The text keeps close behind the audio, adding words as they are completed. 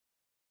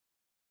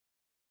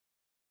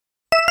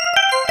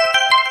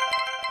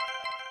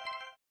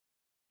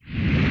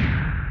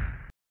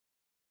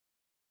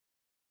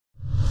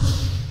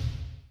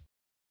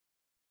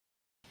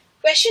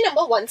Question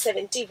number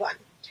 171.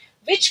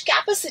 Which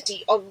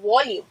capacity or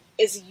volume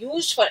is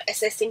used for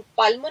assessing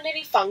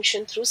pulmonary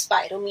function through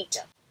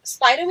spirometer?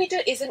 Spirometer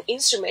is an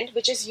instrument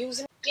which is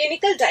used in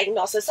clinical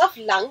diagnosis of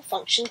lung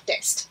function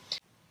test.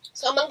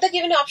 So among the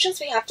given options,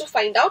 we have to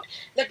find out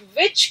that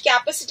which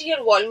capacity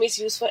or volume is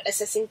used for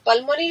assessing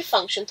pulmonary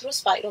function through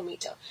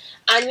spirometer.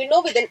 And we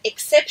know with an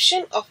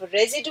exception of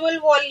residual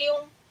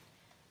volume,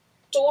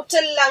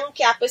 total lung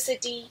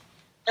capacity,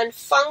 and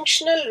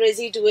functional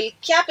residual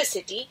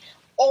capacity,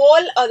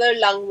 all other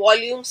lung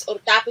volumes or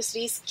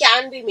capacities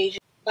can be measured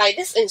by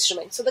this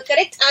instrument. So the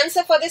correct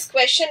answer for this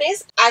question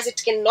is, as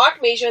it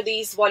cannot measure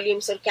these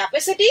volumes or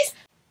capacities,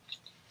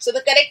 so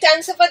the correct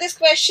answer for this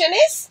question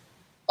is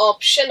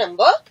option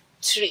number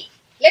 3.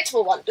 Let's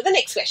move on to the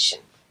next question.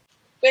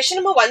 Question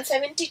number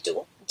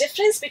 172.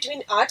 Difference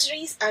between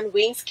arteries and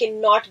veins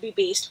cannot be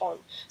based on.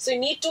 So you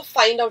need to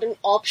find out an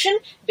option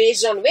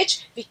based on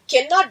which we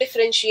cannot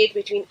differentiate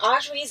between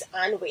arteries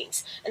and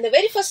veins. And the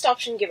very first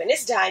option given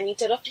is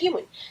diameter of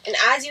lumen. And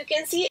as you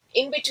can see,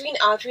 in between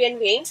artery and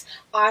veins,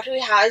 artery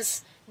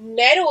has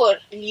narrower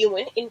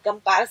lumen in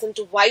comparison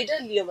to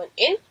wider lumen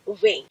in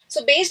vein.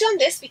 So based on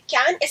this, we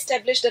can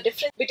establish the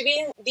difference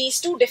between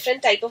these two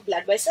different type of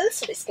blood vessels.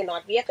 So this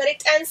cannot be a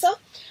correct answer.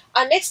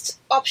 Our next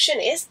option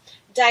is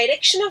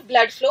direction of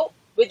blood flow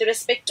with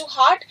respect to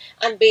heart,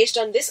 and based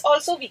on this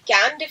also we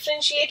can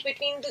differentiate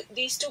between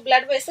these two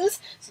blood vessels.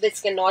 So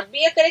this cannot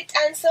be a correct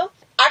answer.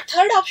 Our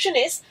third option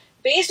is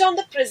based on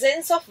the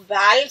presence of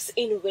valves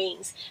in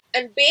veins,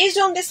 and based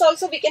on this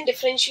also we can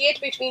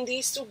differentiate between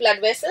these two blood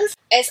vessels,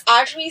 as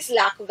arteries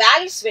lack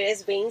valves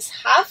whereas veins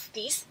have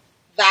these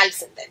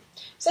valves in them.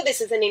 So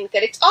this is an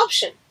incorrect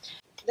option.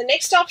 The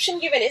next option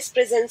given is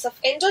presence of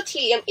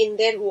endothelium in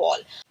their wall.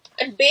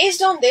 And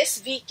based on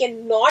this, we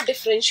cannot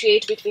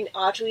differentiate between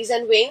arteries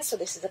and veins. So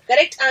this is the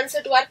correct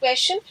answer to our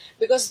question,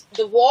 because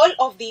the wall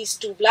of these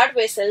two blood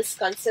vessels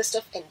consists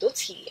of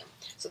endothelium.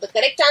 So the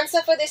correct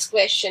answer for this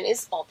question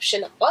is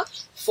option number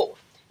 4.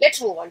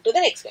 Let's move on to the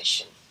next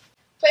question.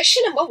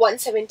 Question number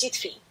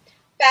 173.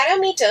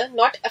 Parameter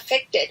not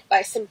affected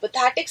by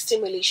sympathetic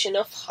stimulation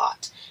of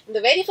heart. And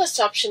the very first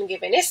option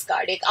given is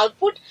cardiac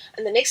output,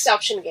 and the next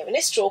option given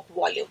is stroke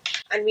volume.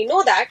 And we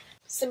know that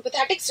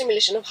sympathetic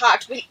stimulation of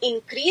heart will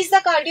increase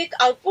the cardiac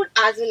output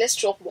as well as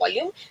stroke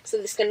volume. So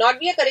this cannot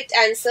be a correct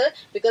answer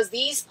because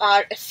these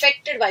are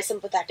affected by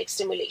sympathetic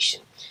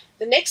stimulation.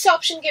 The next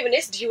option given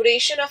is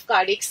duration of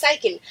cardiac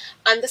cycle,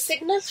 and the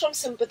signals from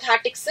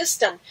sympathetic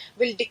system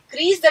will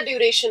decrease the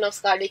duration of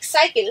cardiac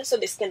cycle. So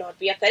this cannot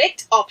be a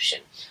correct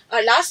option.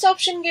 Our last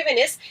option given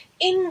is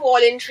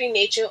involuntary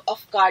nature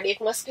of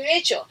cardiac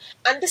musculature,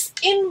 and this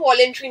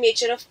involuntary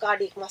nature of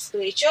cardiac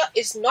musculature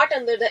is not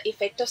under the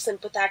effect of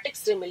sympathetic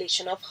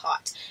stimulation of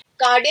heart.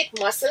 Cardiac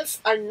muscles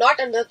are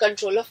not under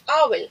control of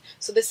our will,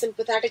 so the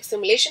sympathetic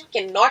stimulation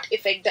cannot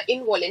affect the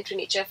involuntary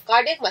nature of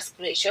cardiac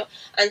musculature,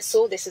 and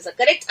so this is a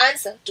correct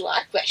answer to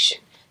our question.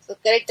 So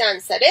the correct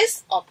answer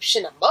is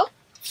option number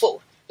 4.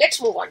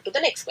 Let's move on to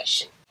the next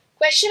question.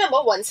 Question number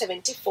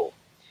 174.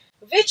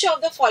 Which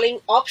of the following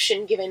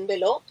option given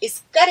below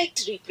is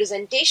correct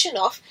representation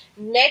of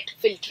net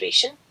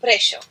filtration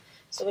pressure?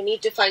 So we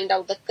need to find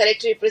out the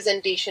correct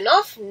representation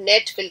of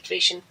net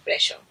filtration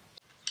pressure.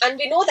 And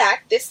we know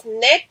that this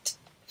net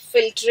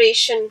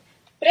filtration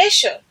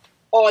pressure,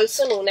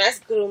 also known as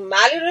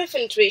glomerular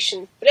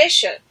filtration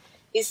pressure,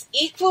 is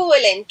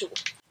equivalent to,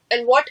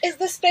 and what is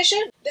this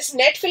pressure? This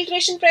net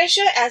filtration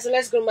pressure as well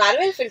as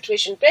glomerular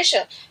filtration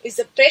pressure is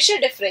the pressure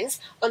difference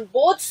on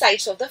both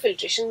sides of the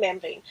filtration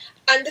membrane.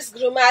 And this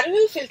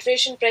glomerular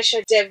filtration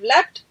pressure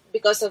developed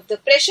because of the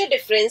pressure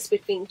difference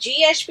between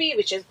GHP,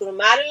 which is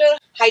glomerular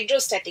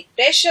hydrostatic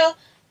pressure,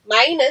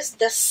 minus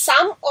the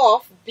sum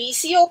of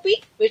BCOP,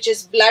 which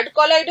is blood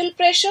colloidal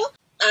pressure,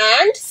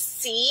 and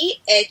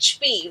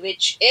CHP,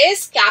 which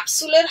is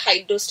capsular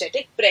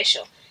hydrostatic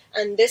pressure.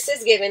 And this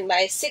is given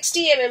by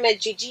 60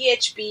 mmHg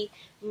GHP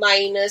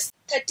minus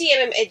 30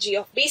 mmHg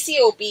of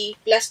BCOP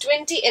plus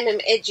 20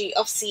 mmHg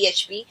of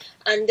CHP,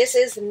 and this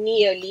is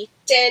nearly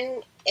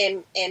 10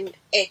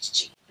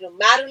 mmHg,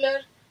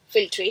 glomerular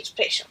filtrate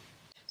pressure.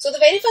 So the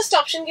very first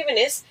option given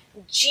is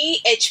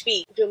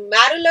GHP,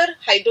 glomerular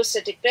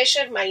hydrostatic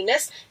pressure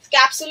minus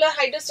capsular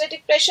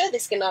hydrostatic pressure.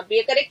 This cannot be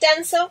a correct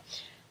answer.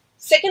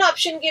 Second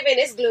option given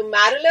is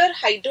glomerular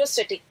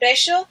hydrostatic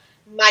pressure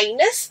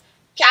minus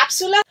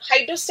capsular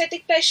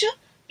hydrostatic pressure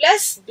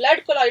plus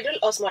blood colloidal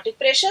osmotic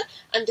pressure,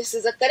 and this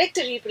is a correct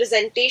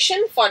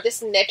representation for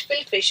this net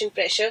filtration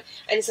pressure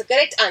and is a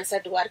correct answer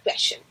to our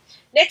question.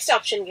 Next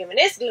option given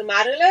is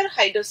glomerular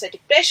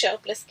hydrostatic pressure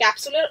plus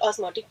capsular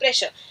osmotic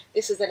pressure.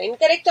 This is an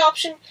incorrect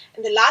option.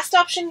 And the last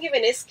option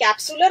given is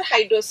capsular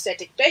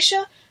hydrostatic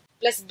pressure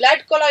plus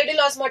blood colloidal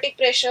osmotic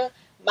pressure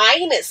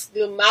minus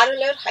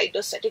glomerular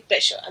hydrostatic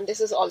pressure. And this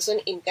is also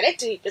an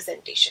incorrect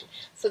representation.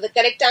 So the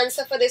correct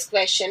answer for this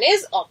question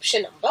is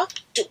option number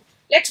 2.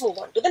 Let's move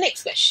on to the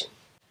next question.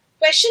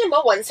 Question number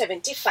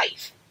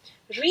 175.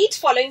 Read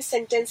following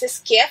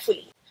sentences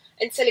carefully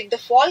and select the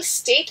false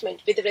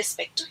statement with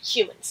respect to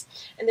humans.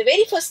 And the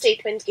very first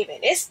statement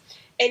given is,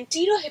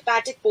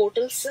 enterohepatic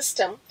portal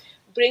system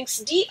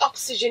brings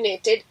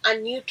deoxygenated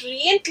and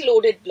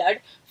nutrient-loaded blood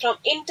from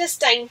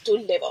intestine to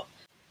liver.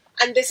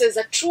 And this is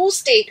a true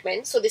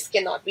statement, so this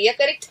cannot be a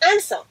correct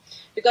answer.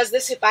 Because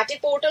this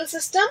hepatic portal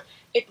system,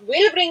 it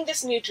will bring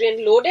this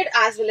nutrient-loaded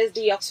as well as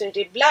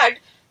deoxygenated blood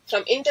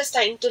from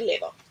intestine to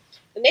liver.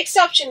 The next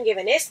option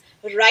given is,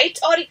 right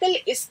auricle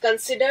is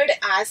considered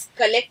as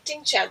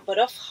collecting chamber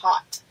of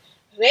heart,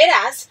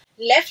 whereas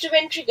left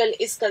ventricle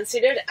is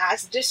considered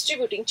as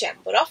distributing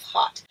chamber of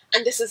heart.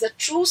 And this is a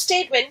true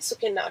statement, so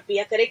cannot be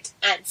a correct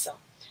answer.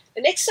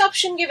 The next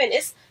option given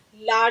is,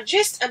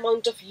 largest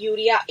amount of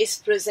urea is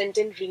present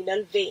in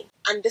renal vein.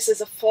 And this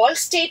is a false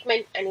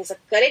statement and is a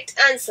correct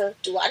answer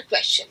to our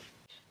question.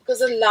 Because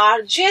the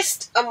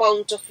largest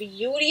amount of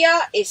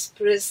urea is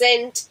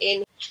present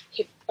in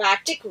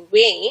hepatic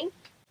vein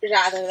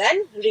rather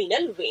than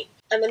renal vein.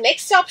 And the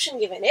next option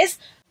given is,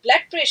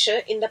 blood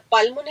pressure in the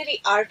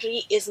pulmonary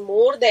artery is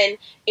more than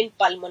in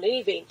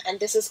pulmonary vein. And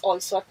this is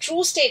also a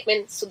true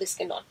statement, so this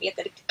cannot be a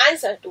correct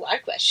answer to our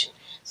question.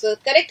 So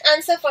the correct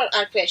answer for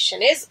our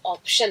question is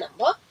option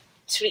number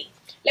 3.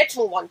 Let's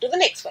move on to the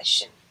next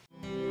question.